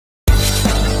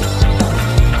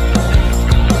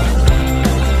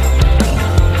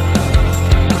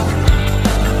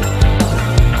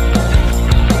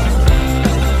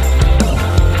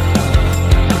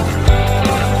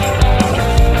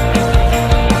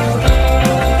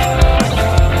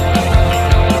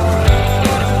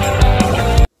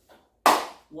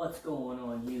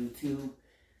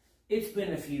It's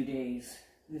been a few days.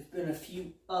 There's been a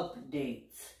few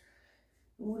updates.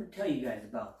 I want to tell you guys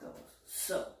about those.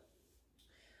 So,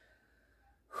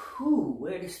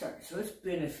 where to start? So it's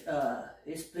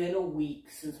been a week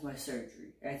since my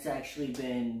surgery. It's actually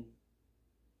been,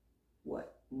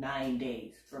 9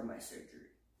 days from my surgery.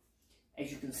 As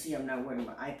you can see, I'm not wearing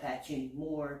my eye patch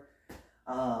anymore.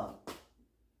 I'm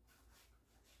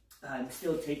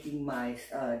still taking my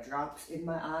drops in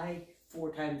my eye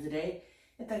 4 times a day.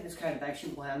 In fact, that's kind of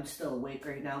actually why I'm still awake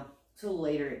right now. It's a little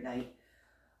later at night.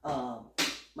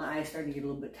 My eye's starting to get a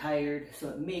little bit tired, so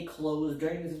it may close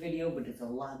during this video, but it's a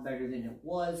lot better than it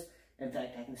was. In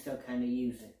fact, I can still kind of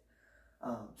use it.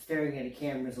 Staring at a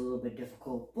camera is a little bit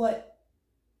difficult, but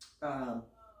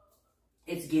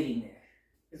it's getting there.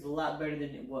 It's a lot better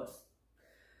than it was.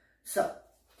 So,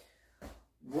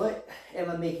 what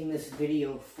am I making this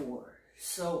video for?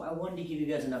 So, I wanted to give you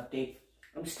guys an update.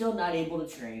 I'm still not able to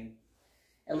train,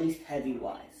 at least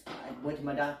heavy-wise. I went to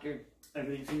my doctor.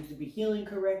 Everything seems to be healing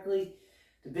correctly.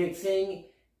 The big thing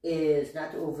is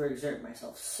not to overexert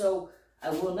myself. So,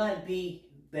 I will not be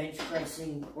bench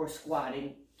pressing or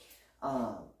squatting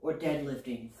or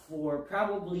deadlifting for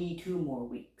probably 2 more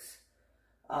weeks,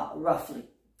 roughly.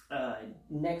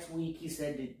 Next week, he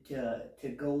said to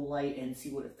go light and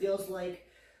see what it feels like.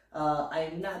 I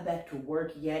am not back to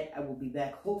work yet. I will be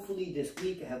back hopefully this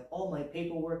week. I have all my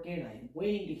paperwork in. I am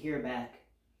waiting to hear back.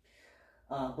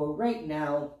 But right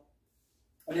now,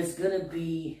 it is going to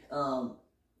be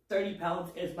 30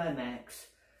 pounds is my max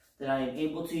that I am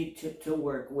able to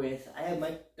work with. I have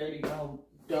my 30-pound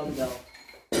dumbbell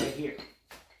right here.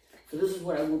 So this is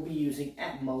what I will be using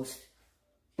at most.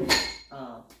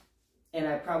 And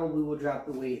I probably will drop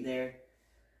the weight there.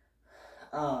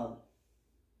 So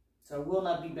I will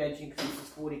not be benching because this is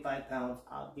 45 pounds,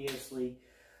 obviously.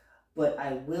 But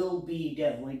I will be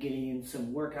definitely getting in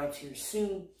some workouts here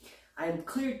soon. I'm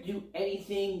clear to do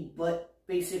anything but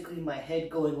basically my head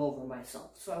going over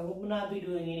myself. So I will not be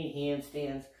doing any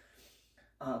handstands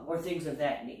or things of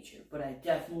that nature. But I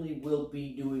definitely will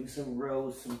be doing some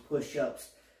rows, some push-ups,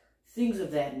 things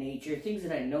of that nature, things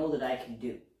that I know that I can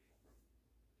do.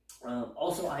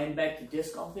 Also, I am back to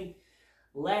disc golfing.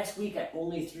 Last week, I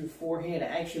only threw forehand. I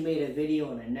actually made a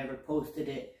video and I never posted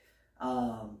it.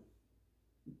 I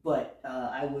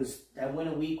went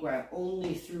a week where I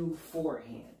only threw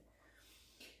forehand.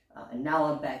 And now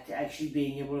I'm back to actually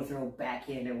being able to throw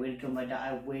backhand. I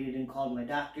waited and called my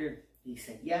doctor. He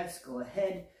said, yes, go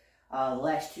ahead. The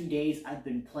last 2 days, I've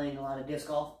been playing a lot of disc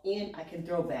golf and I can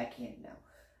throw backhand now.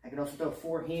 I can also throw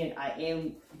forehand. I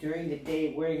am, during the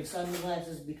day, wearing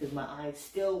sunglasses because my eye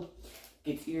still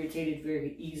gets irritated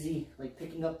very easy. Like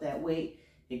picking up that weight,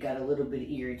 it got a little bit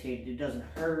irritated. It doesn't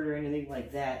hurt or anything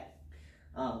like that.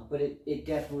 But it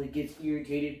definitely gets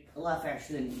irritated a lot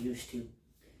faster than it used to.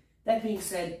 That being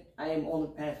said, I am on the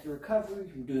path to recovery.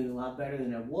 I'm doing a lot better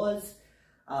than I was.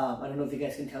 I don't know if you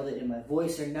guys can tell that in my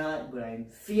voice or not, but I'm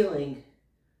feeling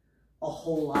a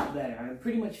whole lot better. I'm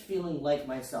pretty much feeling like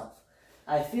myself.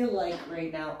 I feel like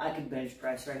right now I could bench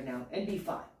press right now and be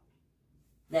fine.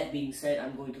 That being said,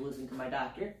 I'm going to listen to my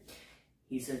doctor.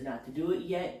 He says not to do it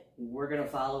yet. We're going to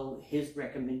follow his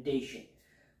recommendation.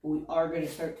 But we are going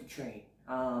to start to train.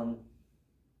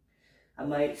 I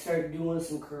might start doing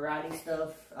some karate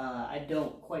stuff. I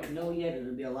don't quite know yet.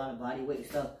 It'll be a lot of body weight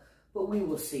stuff, but we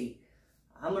will see.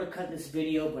 I'm going to cut this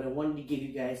video, but I wanted to give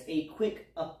you guys a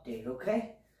quick update,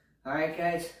 okay? Alright,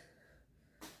 guys.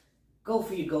 Go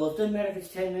for your goals. Doesn't matter if it's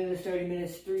 10 minutes, 30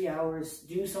 minutes, 3 hours.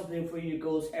 Do something for your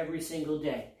goals every single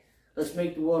day. Let's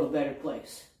make the world a better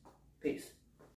place. Peace.